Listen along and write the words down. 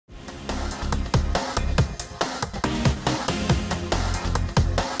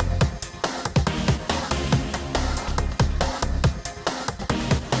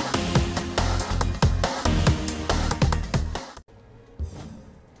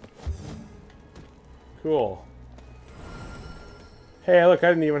Cool. Hey, look, I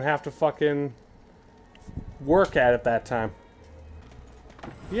didn't even have to fucking work at it that time.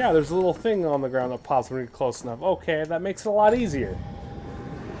 Yeah, there's a little thing on the ground that pops when you're close enough. Okay, that makes it a lot easier.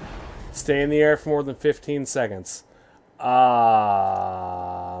 Stay in the air for more than 15 seconds.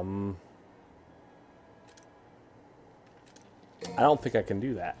 I don't think I can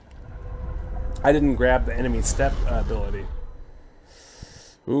do that. I didn't grab the enemy step ability.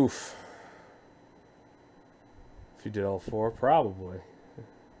 Oof. If you did all four, probably.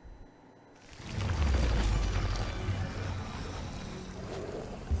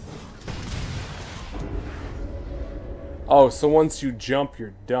 Oh, so once you jump,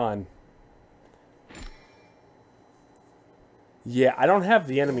 you're done. Yeah, I don't have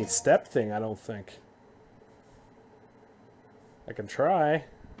the enemy step thing, I don't think. I can try.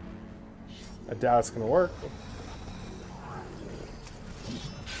 I doubt it's gonna work.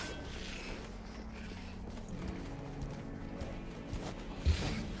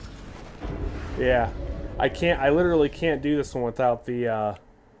 Yeah, I can't. I literally can't do this one without the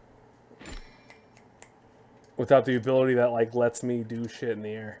ability that like lets me do shit in the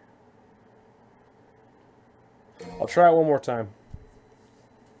air. I'll try it one more time.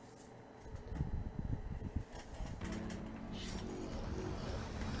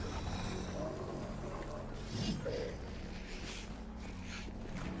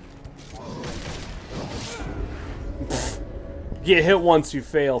 Get hit once, you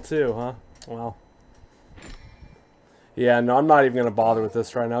fail too, huh? Well. Yeah, no, I'm not even going to bother with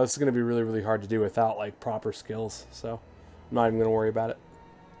this right now. This is going to be really, really hard to do without, like, proper skills. So, I'm not even going to worry about it.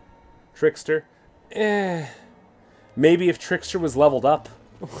 Trickster? Eh. Maybe if Trickster was leveled up.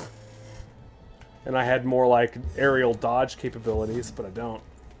 And I had more, like, aerial dodge capabilities, but I don't.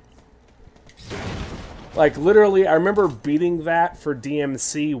 Like, literally, I remember beating that for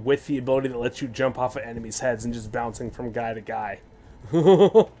DMC with the ability that lets you jump off of enemies' heads and just bouncing from guy to guy.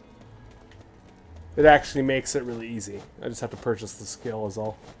 It actually makes it really easy. I just have to purchase the skill is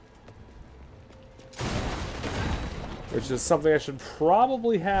all. Which is something I should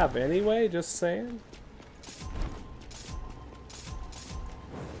probably have anyway, just saying.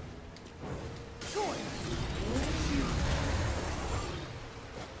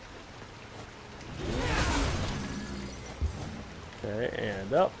 Okay,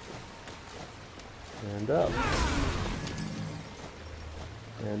 and up. And up.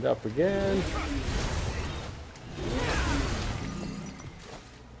 And up again.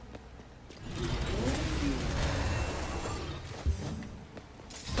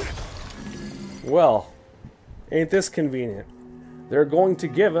 Well, ain't this convenient? They're going to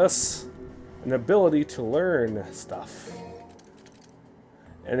give us an ability to learn stuff.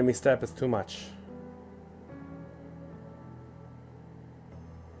 Enemy step is too much.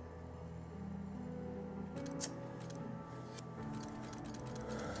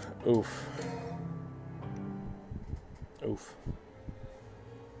 Oof. Oof.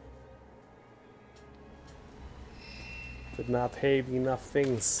 Did not have enough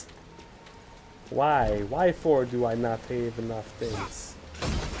things. Why? Why for do I not have enough things?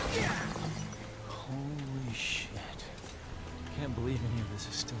 Holy shit. Can't believe any of this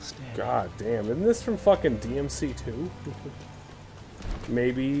is still standing. God damn, isn't this from fucking DMC 2?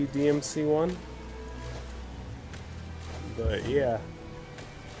 Maybe DMC 1? But yeah.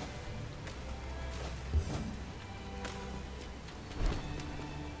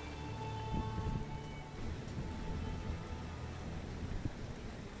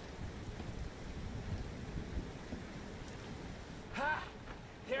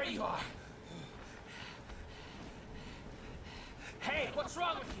 There you are. Hey, what's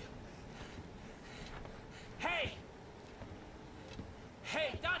wrong with you? Hey!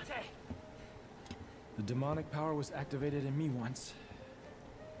 Hey, Dante! The demonic power was activated in me once.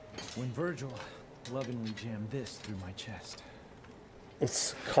 When Virgil lovingly jammed this through my chest.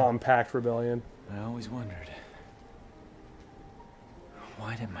 It's compact rebellion. I always wondered,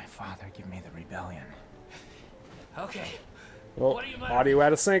 why did my father give me the rebellion? Okay. Well, audio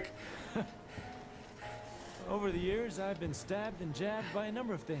out of sync. Over the years, I've been stabbed and jabbed by a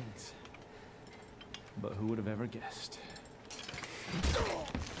number of things. But who would have ever guessed?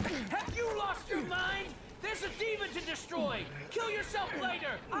 Have you lost your mind? There's a demon to destroy! Kill yourself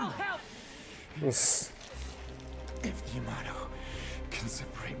later! I'll help! This. If the Yamato can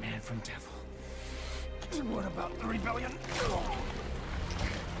separate man from devil, then what about the rebellion?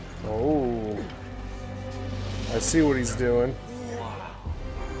 Oh. I see what he's doing. Wow.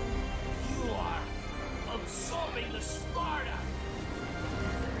 You are absorbing the Sparta!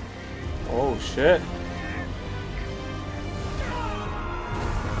 Oh shit.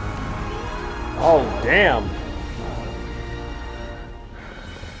 Oh, damn.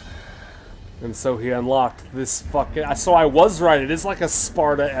 And so he unlocked this fucking... So I was right. It is like a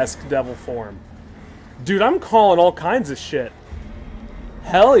Sparta-esque devil form. Dude, I'm calling all kinds of shit.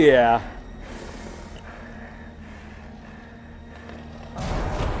 Hell yeah.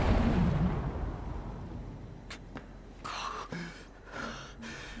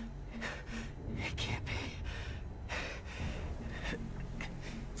 It can't be.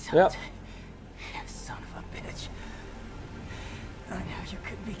 Yep. Son of a bitch. I knew you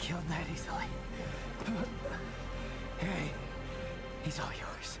couldn't be killed that easily. Hey, he's all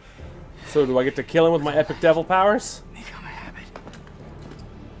yours. So do I get to kill him with my epic devil powers? Become a habit.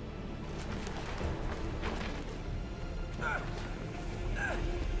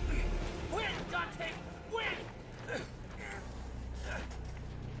 Win, Dante! Win!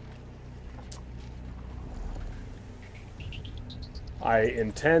 I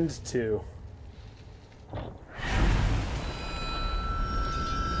intend to.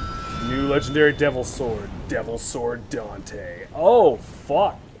 New legendary Devil Sword Dante. Oh,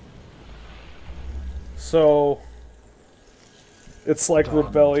 fuck. So, it's like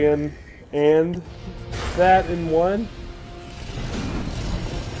Rebellion and that in one?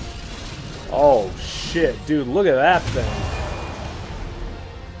 Oh, shit. Dude, look at that thing.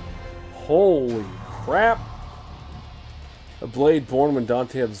 Holy crap. A blade born when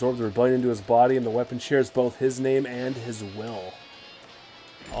Dante absorbed the rebellion into his body, and the weapon shares both his name and his will.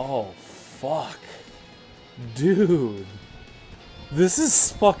 Oh, fuck. Dude. This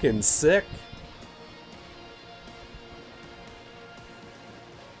is fucking sick.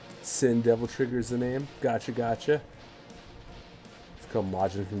 Sin Devil Trigger is the name. Gotcha, gotcha. It's called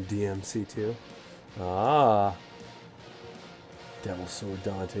Majin from DMC2. Ah. Devil Sword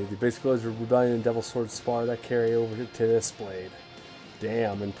Dante. The basic abilities of Rebellion and Devil Sword Sparta carry over to this blade.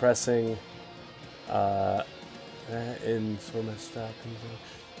 Damn, impressing. In Sword Master stock conjunction.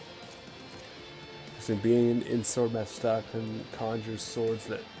 Being in Sword Master stock conjures swords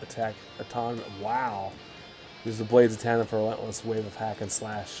that attack autonomous. Wow. Use the blades of Tandem for a relentless wave of hack and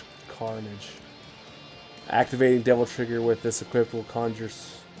slash carnage. Activating Devil Trigger with this equipped will conjure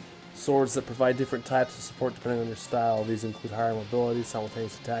swords that provide different types of support depending on your style. These include higher mobility,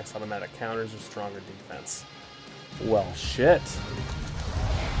 simultaneous attacks, automatic counters, or stronger defense. Well, shit.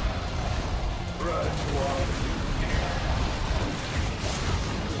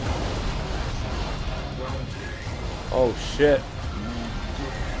 Oh, shit.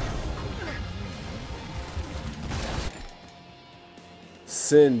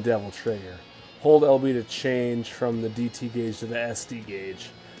 Sin Devil Trigger. Hold LB to change from the DT gauge to the SD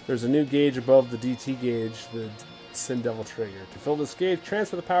gauge. There's a new gauge above the DT gauge, the Sin Devil Trigger. To fill this gauge,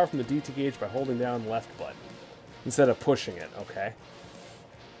 transfer the power from the DT gauge by holding down the left button instead of pushing it, okay?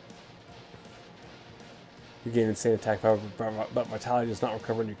 You gain insane attack power, but vitality does not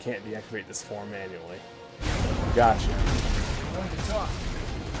recover and you can't deactivate this form manually. Gotcha. Time to talk.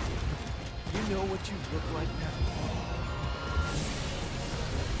 You know what you look like now?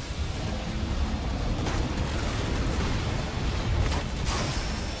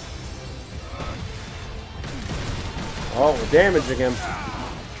 Oh, we're damaging him.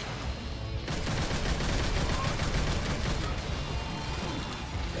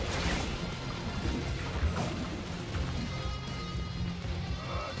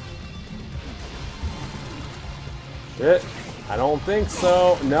 Shit. I don't think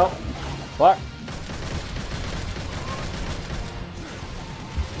so. No. Fuck.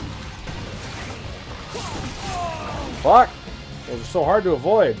 Fuck. Those are so hard to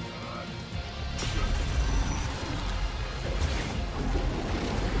avoid.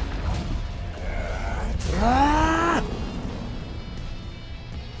 Ah!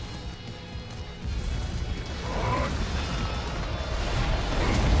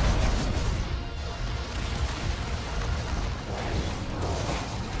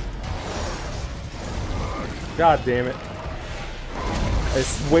 God damn it. I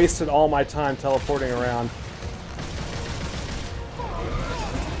just wasted all my time teleporting around.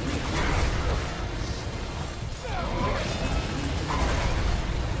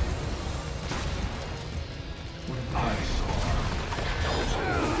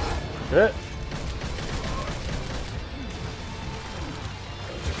 Shit.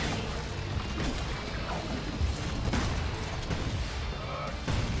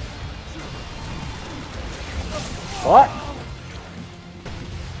 What?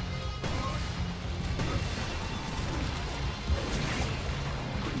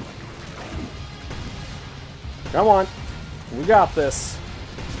 Come on. We got this.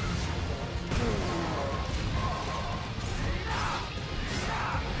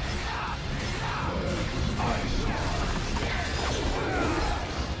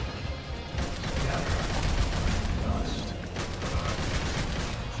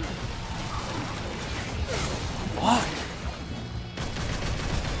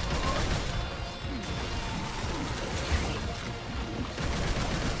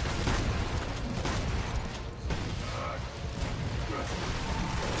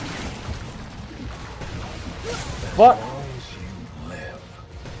 fuck? As long as you live,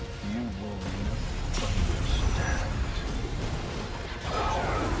 you will never understand.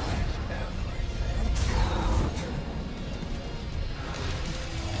 Power is everything.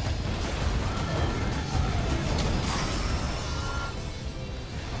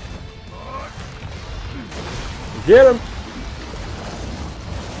 Get him!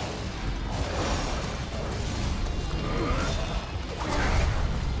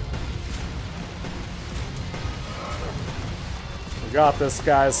 We got this,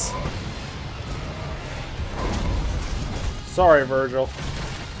 guys. Sorry, Virgil.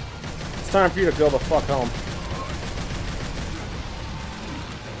 It's time for you to go the fuck home.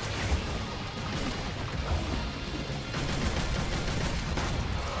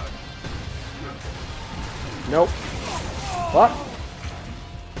 Nope. What?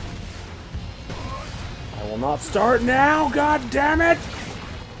 I will not start now, god damn it!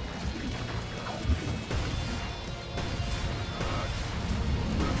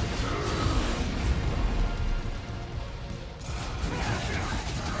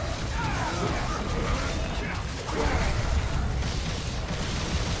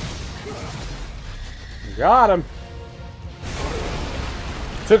 Got him!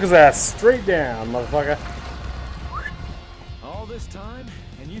 Took his ass straight down, motherfucker. All this time,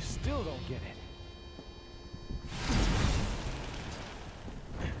 and you still don't get it.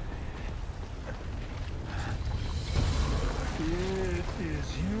 It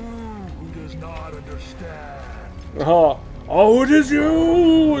is you who does not understand. Oh, it is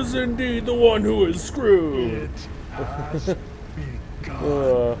you is indeed the one who is screwed. It has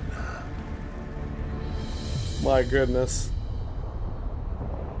begun. My goodness.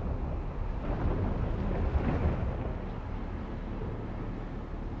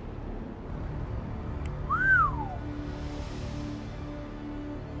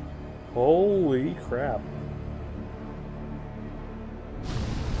 Holy crap.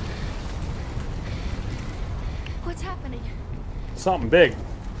 What's happening? Something big.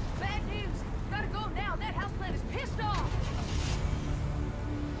 Bad news! Gotta go now! That houseplant is pissed off!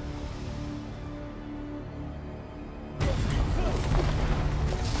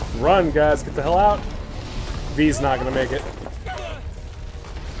 Run, guys. Get the hell out. V's not gonna make it.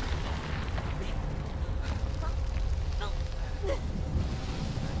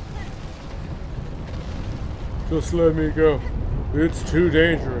 Just let me go. It's too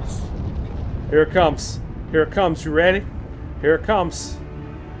dangerous. Here it comes. Here it comes. You ready? Here it comes.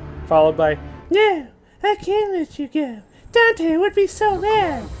 Followed by, no, I can't let you go. Dante would be so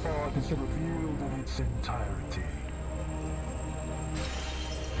mad. Fog is revealed in its entirety.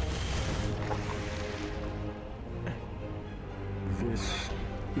 This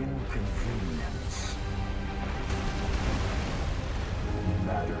inconvenience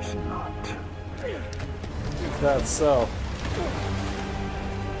matters not. That's so.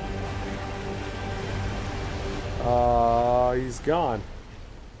 He's gone.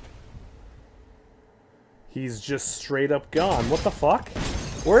 He's just straight up gone. What the fuck?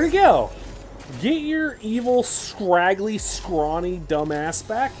 Where'd he go? Get your evil, scraggly, scrawny dumbass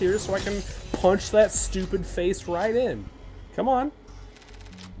back here so I can punch that stupid face right in. Come on.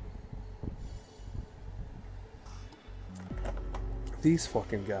 These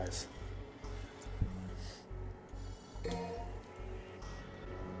fucking guys.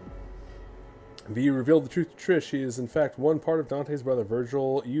 V revealed the truth to Trish. He is, in fact, one part of Dante's brother.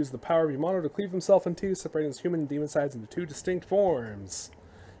 Virgil used the power of Yamato to cleave himself in two, separating his human and demon sides into two distinct forms.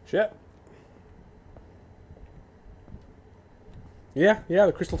 Shit. Yeah,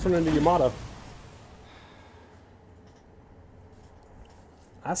 the crystal turned into Yamato.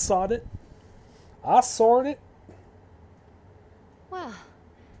 I saw it. I saw it. Well,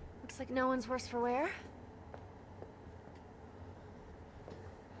 looks like no one's worse for wear.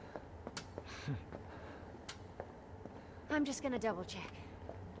 I'm just gonna double check.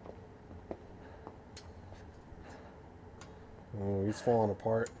 Oh, he's falling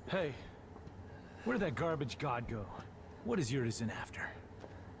apart. Hey, where did that garbage god go? What is Urizen after?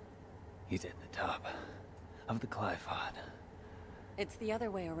 He's at the top of the Clifod. It's the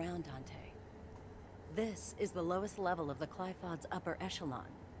other way around, Dante. This is the lowest level of the Clifod's upper echelon.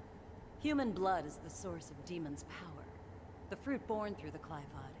 Human blood is the source of demons' power. The fruit born through the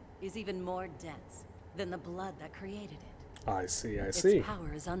Clifod is even more dense than the blood that created it. I see. Its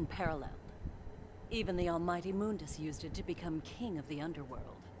power is unparalleled. Even the almighty Mundus used it to become king of the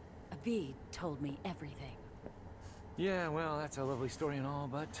underworld. Avid told me everything. Yeah, well, that's a lovely story and all,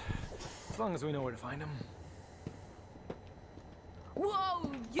 but as long as we know where to find him.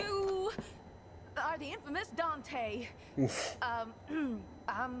 Whoa, you are the infamous Dante.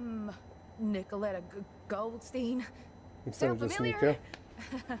 Nicoletta Goldstein. Instead Sound of just familiar?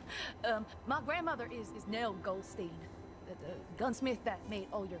 Nico. My grandmother is Nell Goldstein, the gunsmith that made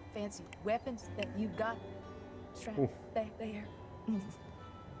all your fancy weapons that you got strapped back there.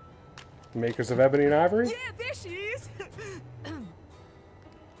 Makers of Ebony and Ivory? Yeah, there she is.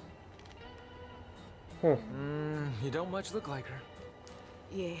 You don't much look like her.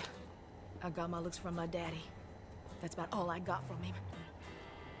 Yeah, I got my looks from my daddy. That's about all I got from him.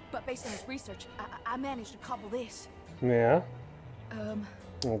 But based on his research, I managed to cobble this. Yeah.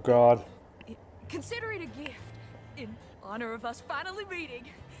 Oh God. Consider it a gift in honor of us finally meeting.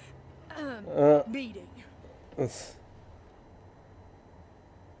 Meeting.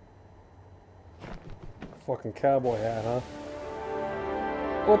 Fucking cowboy hat, huh?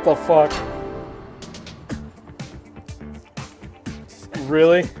 What the fuck?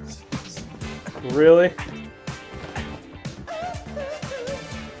 Really? Really?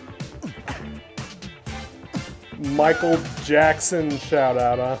 Michael Jackson shout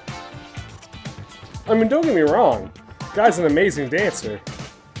out, huh? I mean, don't get me wrong. Guy's an amazing dancer.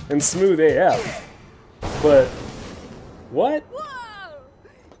 And smooth AF. But, what? Whoa!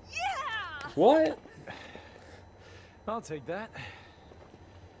 Yeah! What? I'll take that.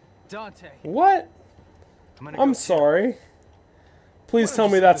 Dante. What? I'm sorry. Please tell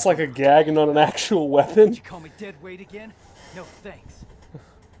me that's like a gag and not an actual weapon. Did you call me dead weight again? No thanks.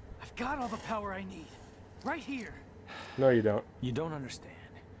 I've got all the power I need. Right here. No, you don't. You don't understand.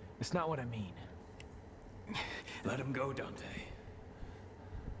 It's not what I mean. Let him go, Dante.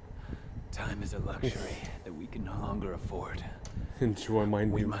 Time is a luxury that we can no longer afford. Enjoy my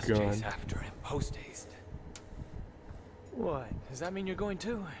We new must gun. chase after him post-haste. What? Does that mean you're going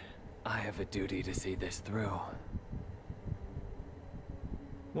too? I have a duty to see this through.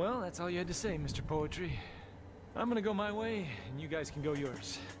 Well, that's all you had to say, Mr. Poetry. I'm gonna go my way, and you guys can go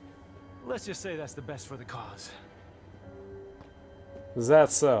yours. Let's just say that's the best for the cause. Is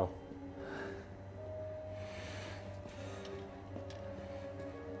that so?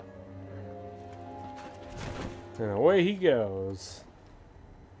 And away he goes.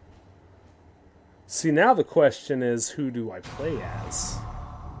 See, now the question is, who do I play as?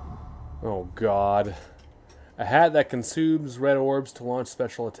 Oh God. A hat that consumes red orbs to launch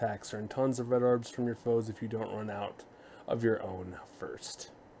special attacks. Earn tons of red orbs from your foes if you don't run out of your own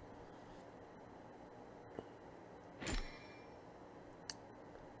first.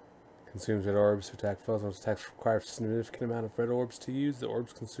 Consumes red orbs to attack foes. Once attacks require a significant amount of red orbs to use. The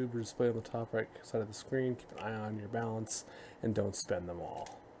orbs consumed are displayed on the top right side of the screen. Keep an eye on your balance and don't spend them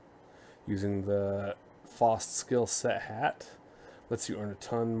all. Using the Faust skill set hat lets you earn a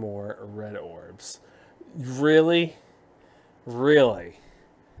ton more red orbs. Really? Really?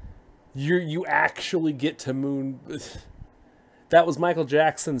 You actually get to moon... That was Michael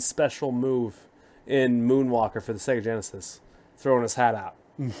Jackson's special move in Moonwalker for the Sega Genesis. Throwing his hat out.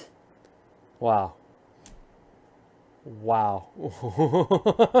 Wow. Wow.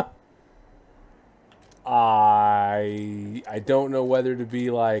 I don't know whether to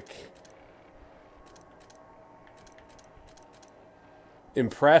be like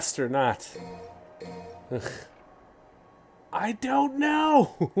impressed or not. I don't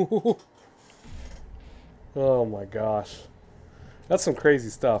know. Oh my gosh. That's some crazy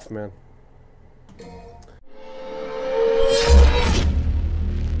stuff, man.